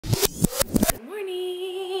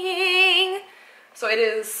So it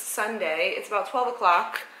is Sunday. It's about 12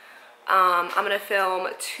 o'clock. I'm gonna film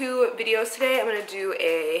 2 videos today. I'm gonna do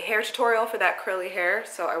a hair tutorial for that curly hair.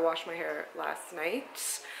 So I washed my hair last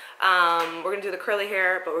night. We're gonna do the curly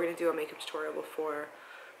hair, but we're gonna do a makeup tutorial before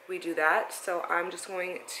we do that. So I'm just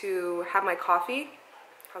going to have my coffee.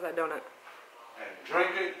 How's that donut? And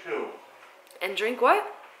drink it too. And drink what?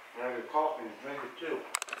 Have your coffee and drink it too.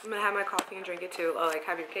 I'm gonna have my coffee and drink it too. Oh, like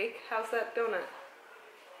have your cake? How's that donut?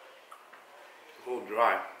 It's a little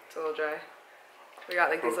dry. It's a little dry. We got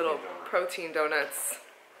like these little protein donuts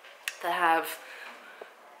that have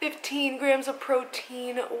 15 grams of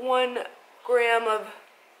protein, 1 gram of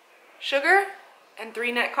sugar, and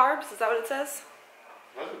 3 net carbs. Is that what it says?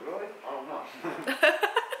 Does it really? I don't know.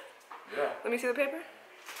 Yeah. Let me see the paper.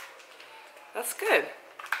 That's good.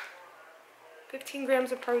 15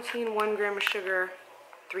 grams of protein, 1 gram of sugar,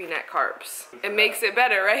 3 net carbs. It makes it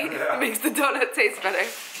better, right? Yeah. It makes the donut taste better.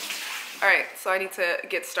 All right, so I need to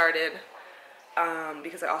get started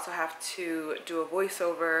because I also have to do a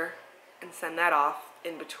voiceover and send that off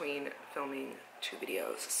in between filming 2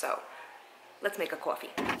 videos. So let's make a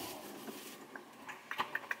coffee.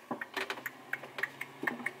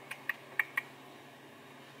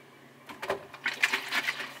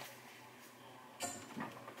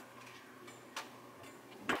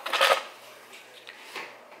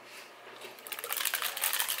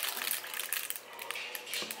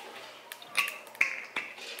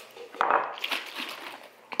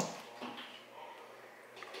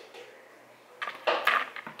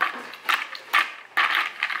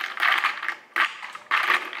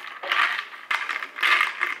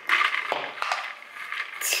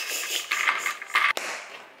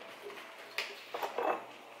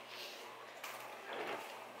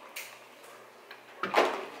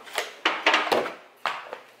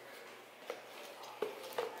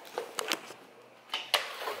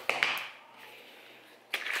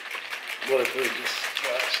 What if they just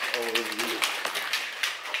splashed all over you?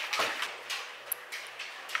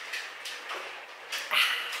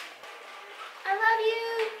 I love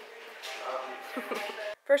you.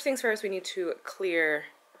 First things first, we need to clear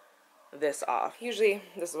this off. Usually,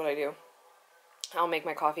 this is what I do. I'll make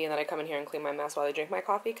my coffee and then I come in here and clean my mess while I drink my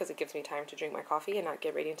coffee because it gives me time to drink my coffee and not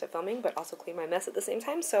get ready into filming, but also clean my mess at the same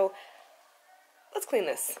time. So let's clean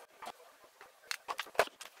this.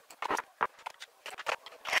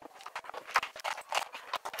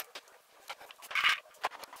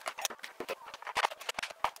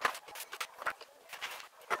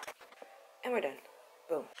 And we're done.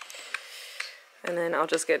 Boom. And then I'll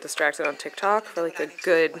just get distracted on TikTok for like a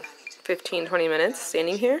good 15-20 minutes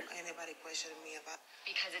standing here.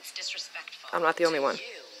 Because it's disrespectful. I'm not the only one. It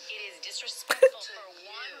is disrespectful for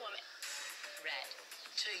one woman. Red.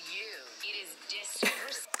 To you. It is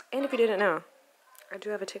disrespectful. And if you didn't know, I do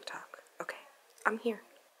have a TikTok. Okay, I'm here.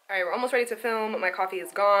 All right, we're almost ready to film. My coffee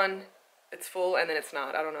is gone. It's full and then it's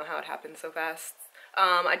not. I don't know how it happened so fast.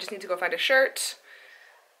 I just need to go find a shirt.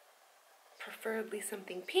 Preferably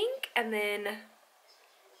something pink, and then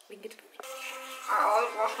we can get to the video. I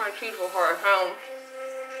always wash my teeth before I film.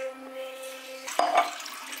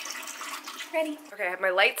 Ready. Okay, I have my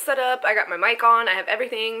lights set up. I got my mic on. I have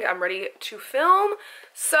everything. I'm ready to film.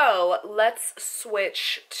 So let's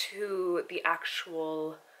switch to the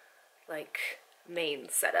actual, like, main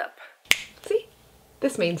setup. See?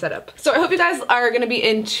 This main setup. So I hope you guys are gonna be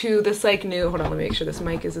into this like new, hold on, let me make sure this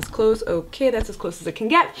mic is as close. Okay, that's as close as it can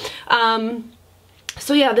get.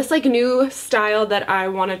 So yeah, this like new style that I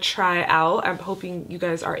wanna try out, I'm hoping you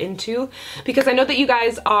guys are into, because I know that you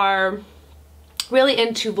guys are really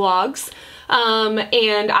into vlogs.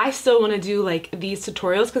 And I still want to do like these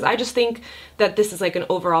tutorials because I just think that this is like an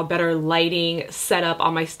overall better lighting setup.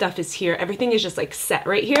 All my stuff is here. Everything is just like set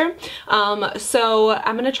right here. So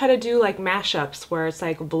I'm going to try to do like mashups where it's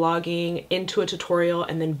like vlogging into a tutorial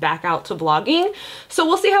and then back out to vlogging. So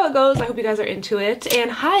we'll see how it goes. I hope you guys are into it.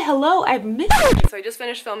 And hi, hello, I've missed you. So I just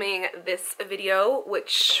finished filming this video,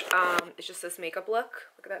 which is just this makeup look.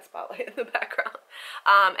 Look at that spotlight in the background.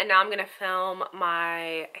 And now I'm gonna film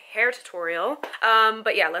my hair tutorial.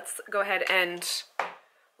 But yeah, let's go ahead and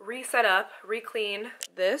reset up, re-clean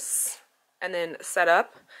this, and then set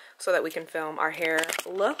up so that we can film our hair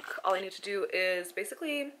look. All I need to do is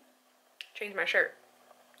basically change my shirt,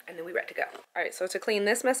 and then we're ready to go. All right, so to clean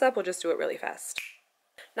this mess up, we'll just do it really fast.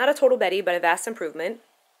 Not a total Betty, but a vast improvement.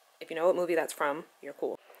 If you know what movie that's from, you're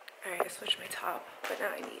cool. All right, I switched my top, but now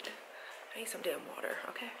I need some damn water,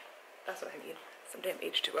 okay? That's what I need. Some damn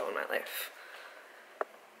H2O in my life.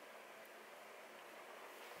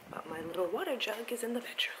 But my little water jug is in the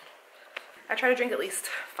bedroom. I try to drink at least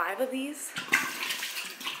 5 of these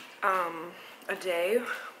a day,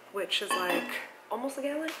 which is like almost a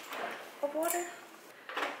gallon of water.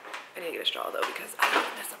 I need to get a straw though because I don't want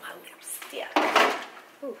to mess up my lips.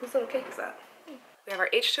 Yeah. Ooh, whose little cake is that? We have our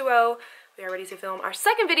H2O. We are ready to film our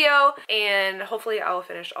second video, and hopefully I'll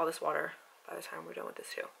finish all this water by the time we're done with this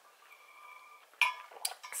too.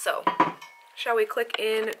 So, shall we click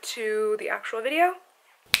into the actual video?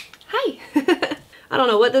 Hi. I don't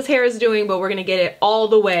know what this hair is doing, but we're gonna get it all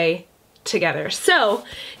the way together. So,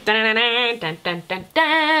 dun, dun, dun, dun, dun,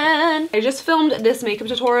 dun. I just filmed this makeup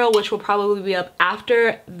tutorial, which will probably be up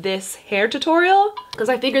after this hair tutorial, because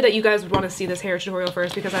I figured that you guys would want to see this hair tutorial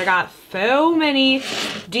first, because I got so many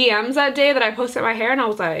DMs that day that I posted my hair and I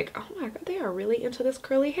was like, oh my god, they are really into this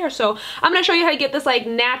curly hair. So I'm gonna show you how to get this like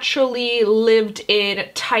naturally lived in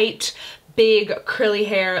tight big curly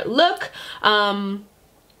hair look.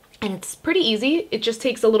 And it's pretty easy. It just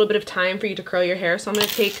takes a little bit of time for you to curl your hair. So I'm gonna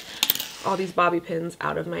take all these bobby pins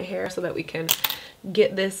out of my hair so that we can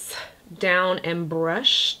get this down and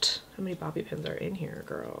brushed. How many bobby pins are in here,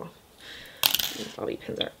 girl? How many bobby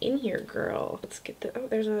pins are in here, girl? Let's get the, oh,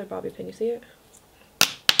 there's another bobby pin, you see it?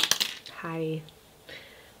 Hi.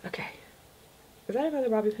 Okay. Is that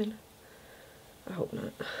another bobby pin? I hope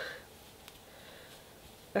not.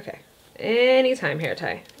 Okay. Anytime, hair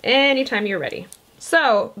tie. Anytime you're ready.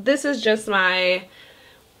 So this is just my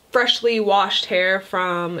freshly washed hair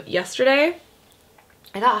from yesterday.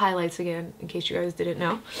 I got highlights again in case you guys didn't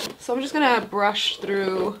know. So I'm just gonna brush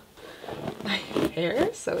through my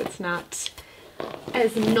hair so it's not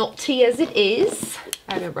as knotty as it is.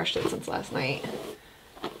 I haven't brushed it since last night.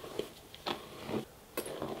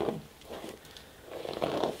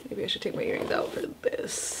 Maybe I should take my earrings out for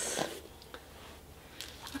this.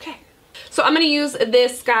 Okay. So I'm going to use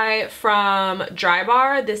this guy from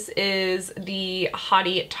DryBar. This is the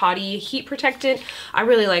Toddy Heat Protectant. I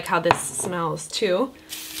really like how this smells too.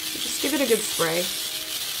 Just give it a good spray.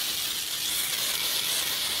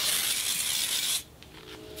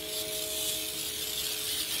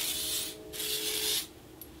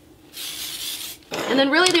 And then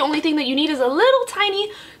really the only thing that you need is a little tiny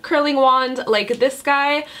curling wand like this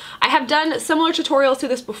guy. I have done similar tutorials to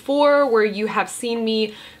this before where you have seen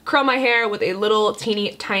me curl my hair with a little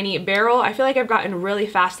teeny tiny barrel. I feel like I've gotten really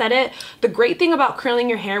fast at it. The great thing about curling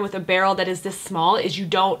your hair with a barrel that is this small is you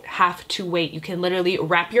don't have to wait. You can literally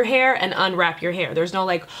wrap your hair and unwrap your hair. There's no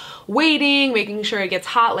like waiting, making sure it gets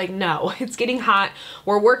hot. Like no, it's getting hot.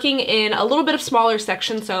 We're working in a little bit of smaller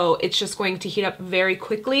section, so it's just going to heat up very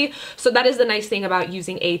quickly. So that is the nice thing about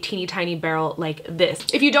using a teeny tiny barrel like this.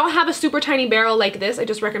 If you don't have a super tiny barrel like this, I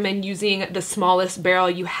just recommend using the smallest barrel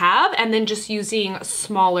you have and then just using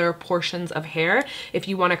smaller portions of hair if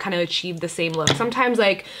you want to kind of achieve the same look. Sometimes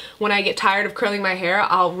like when I get tired of curling my hair,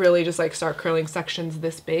 I'll really just like start curling sections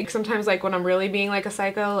this big. Sometimes like when I'm really being like a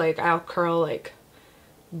psycho, like I'll curl like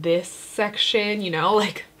this section, you know,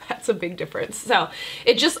 like that's a big difference. So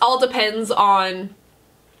it just all depends on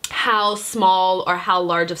how small or how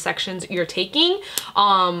large of sections you're taking,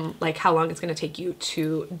 like how long it's going to take you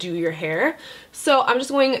to do your hair. So I'm just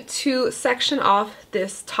going to section off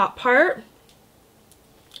this top part.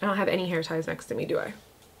 I don't have any hair ties next to me, do I?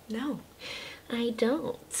 No, I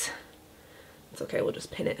don't. It's okay, we'll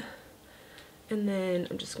just pin it. And then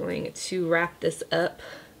I'm just going to wrap this up.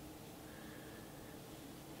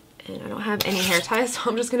 And I don't have any hair ties, so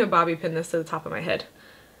I'm just going to bobby pin this to the top of my head.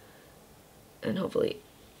 And hopefully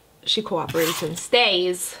she cooperates and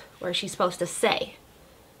stays where she's supposed to stay.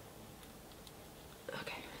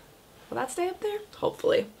 Okay, will that stay up there?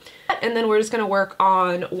 Hopefully. And then we're just gonna work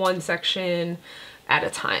on one section at a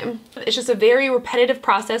time. It's just a very repetitive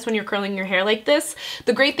process when you're curling your hair like this.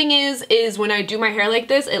 The great thing is when I do my hair like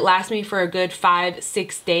this, it lasts me for a good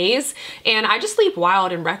 5-6 days, and I just sleep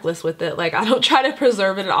wild and reckless with it. Like I don't try to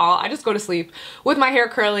preserve it at all. I just go to sleep with my hair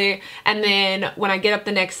curly, and then when I get up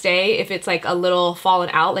the next day, if it's like a little fallen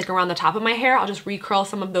out like around the top of my hair, I'll just recurl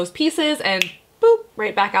some of those pieces and boop,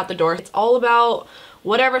 right back out the door. It's all about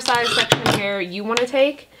whatever size section of hair you want to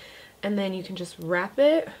take, and then you can just wrap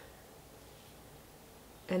it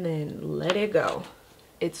and then let it go.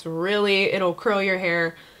 It's really, it'll curl your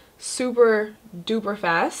hair super duper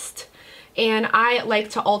fast. And I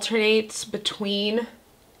like to alternate between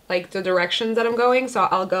like the directions that I'm going. So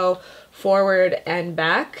I'll go forward and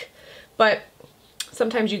back, but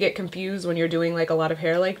sometimes you get confused when you're doing like a lot of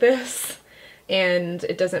hair like this, and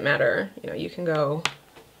it doesn't matter. You know, you can go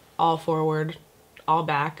all forward, all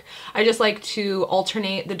back. I just like to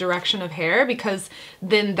alternate the direction of hair because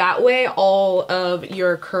then that way all of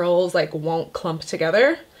your curls like won't clump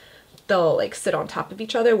together. They'll like sit on top of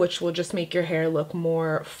each other, which will just make your hair look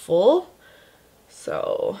more full.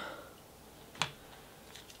 So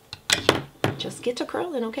just get to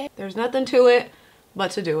curling, okay? There's nothing to it.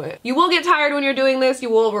 but to do it. You will get tired when you're doing this. You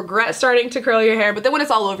will regret starting to curl your hair, but then when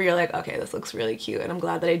it's all over, you're like, okay, this looks really cute, and I'm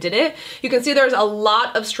glad that I did it. You can see there's a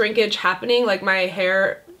lot of shrinkage happening. Like my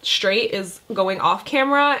hair straight is going off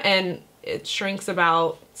camera and it shrinks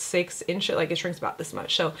about 6 inches, like it shrinks about this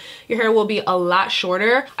much. So your hair will be a lot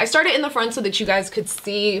shorter. I started in the front so that you guys could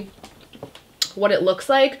see what it looks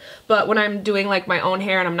like, but when I'm doing like my own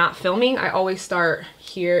hair and I'm not filming, I always start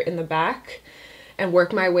here in the back and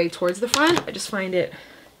work my way towards the front. I just find it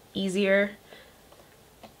easier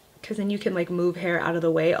because then you can like move hair out of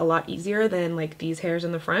the way a lot easier than like these hairs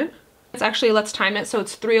in the front. It's actually, let's time it, so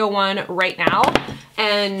it's 3:01 right now,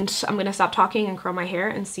 and I'm gonna stop talking and curl my hair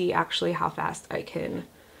and see actually how fast I can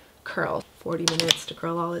curl. 40 minutes to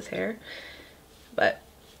curl all his hair, but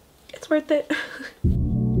it's worth it.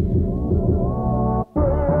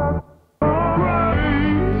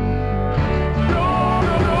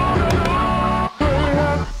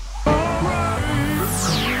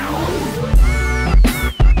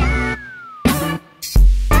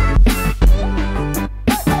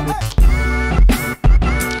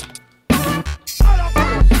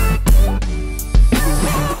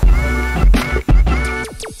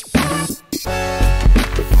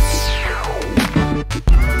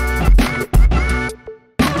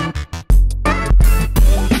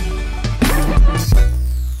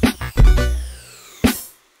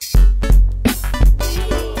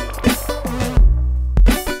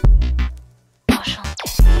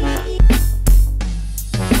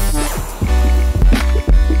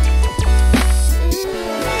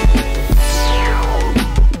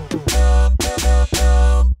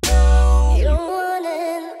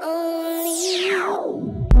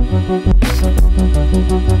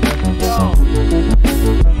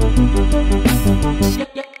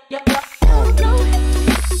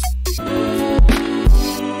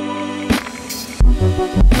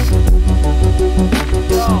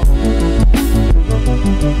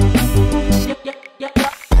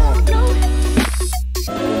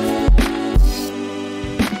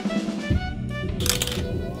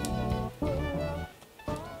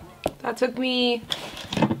 That took me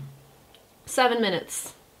 7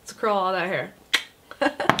 minutes to curl all that hair.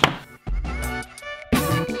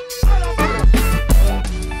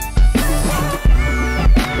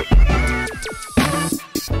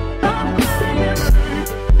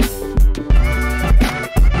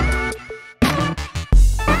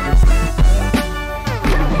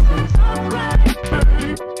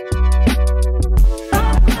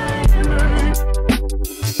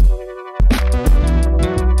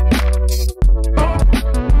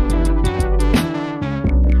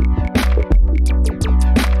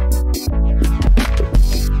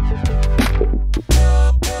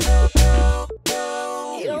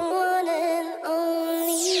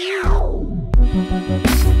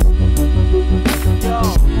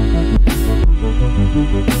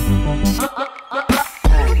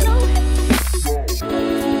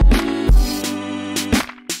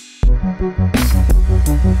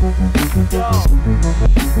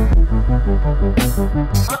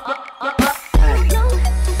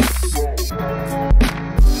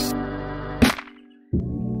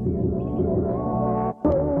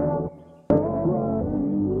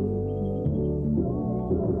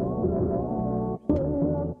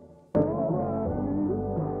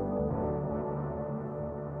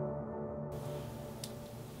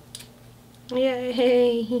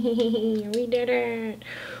 Yay, we did it.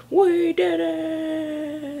 We did it.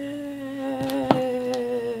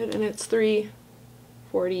 And it's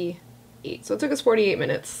 3:48. So it took us 48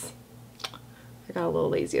 minutes. I got a little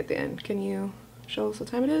lazy at the end. Can you show us what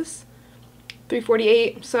time it is?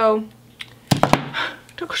 3:48. So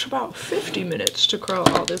it took us about 50 minutes to curl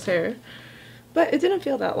all this hair. But it didn't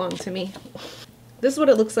feel that long to me. This is what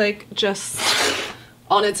it looks like just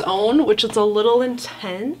on its own, which is a little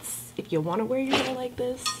intense. If you want to wear your hair like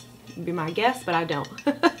this, be my guest, but I don't.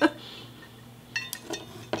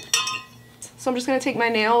 So I'm just going to take my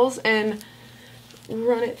nails and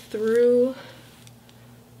run it through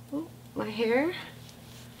my hair.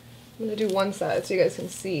 I'm going to do one side so you guys can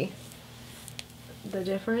see the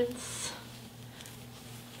difference.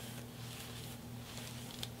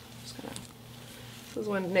 Just gonna, this is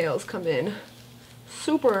when nails come in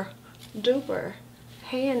super duper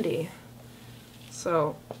handy.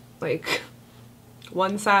 So like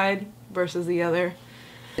one side versus the other.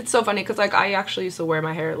 It's so funny because like I actually used to wear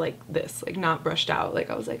my hair like this, like not brushed out.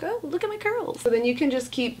 Like I was like, oh, look at my curls. So then you can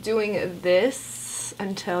just keep doing this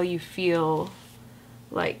until you feel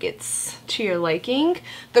like it's to your liking.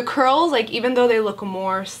 The curls, like even though they look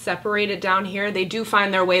more separated down here, they do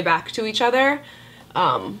find their way back to each other.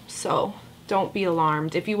 So don't be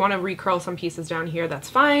alarmed. If you want to recurl some pieces down here, that's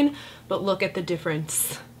fine, but look at the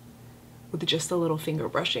difference with just a little finger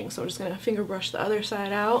brushing. So I'm just gonna finger brush the other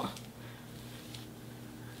side out.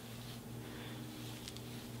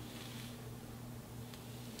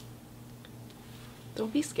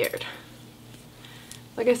 Don't be scared.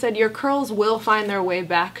 Like I said, your curls will find their way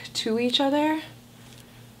back to each other.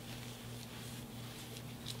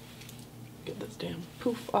 Get this damn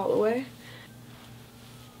poof all the way.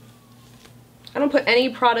 I don't put any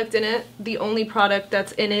product in it. The only product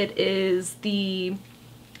that's in it is the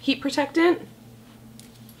heat protectant.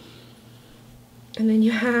 And then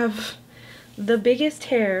you have the biggest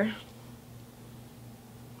hair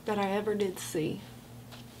that I ever did see.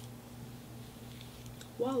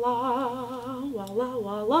 Voila, voila,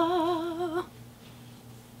 voila.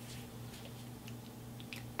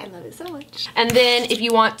 I love it so much. And then if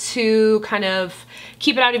you want to kind of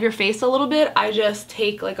keep it out of your face a little bit, I just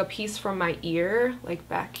take like a piece from my ear, like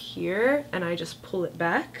back here, and I just pull it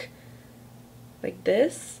back like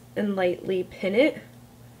this and lightly pin it.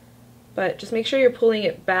 But just make sure you're pulling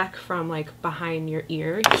it back from like behind your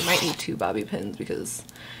ear. You might need 2 bobby pins because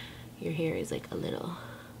your hair is like a little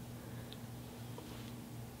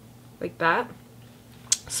like that,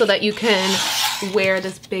 so that you can wear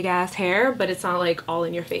this big ass hair, but it's not like all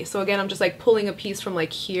in your face. So again, I'm just like pulling a piece from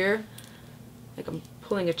like here, like I'm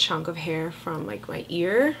pulling a chunk of hair from like my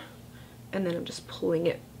ear, and then I'm just pulling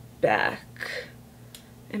it back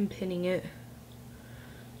and pinning it.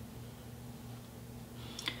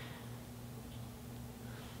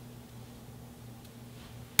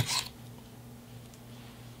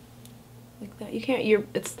 Like that. You can't,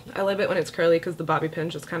 I love it when it's curly because the bobby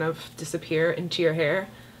pins just kind of disappear into your hair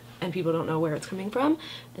and people don't know where it's coming from.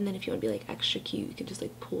 And then if you want to be like extra cute, you can just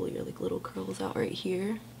like pull your like little curls out right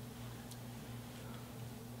here.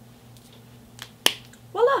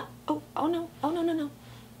 Voila! Oh no, oh no, no, no.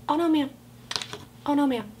 Oh no, ma'am. Oh no,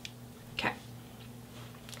 ma'am. Okay.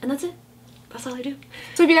 And that's it. That's all I do.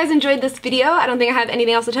 So if you guys enjoyed this video, I don't think I have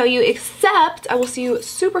anything else to tell you except I will see you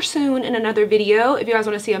super soon in another video. If you guys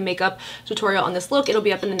want to see a makeup tutorial on this look, it'll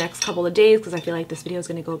be up in the next couple of days because I feel like this video is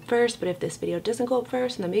going to go up first. But if this video doesn't go up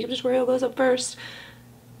first and the makeup tutorial goes up first,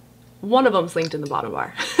 one of them's linked in the bottom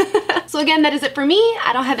bar. So again, that is it for me.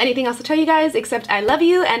 I don't have anything else to tell you guys except I love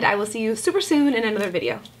you, and I will see you super soon in another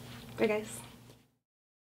video. Bye guys.